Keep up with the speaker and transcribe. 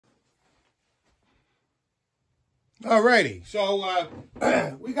Alrighty, so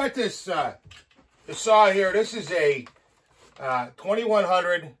we got this the saw here. This is a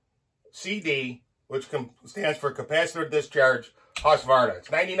 2100 CD, which stands for capacitor discharge Husqvarna.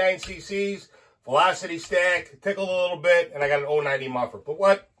 It's 99 cc's, velocity stack, tickled a little bit, and I got an 090 muffler. But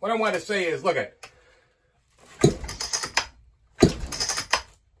what I want to say is, look at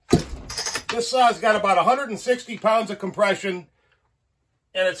this saw's got about 160 pounds of compression.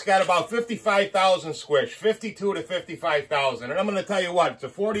 And it's got about 55,000 squish, 52 to 55,000. And I'm going to tell you what, it's a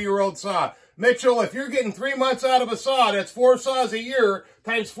 40-year-old saw. Mitchell, if you're getting 3 months out of a saw, that's 4 saws a year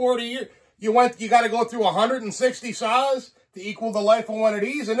times 40 years. You got to go through 160 saws to equal the life of one of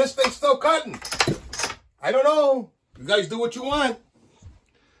these, and this thing's still cutting. I don't know. You guys do what you want.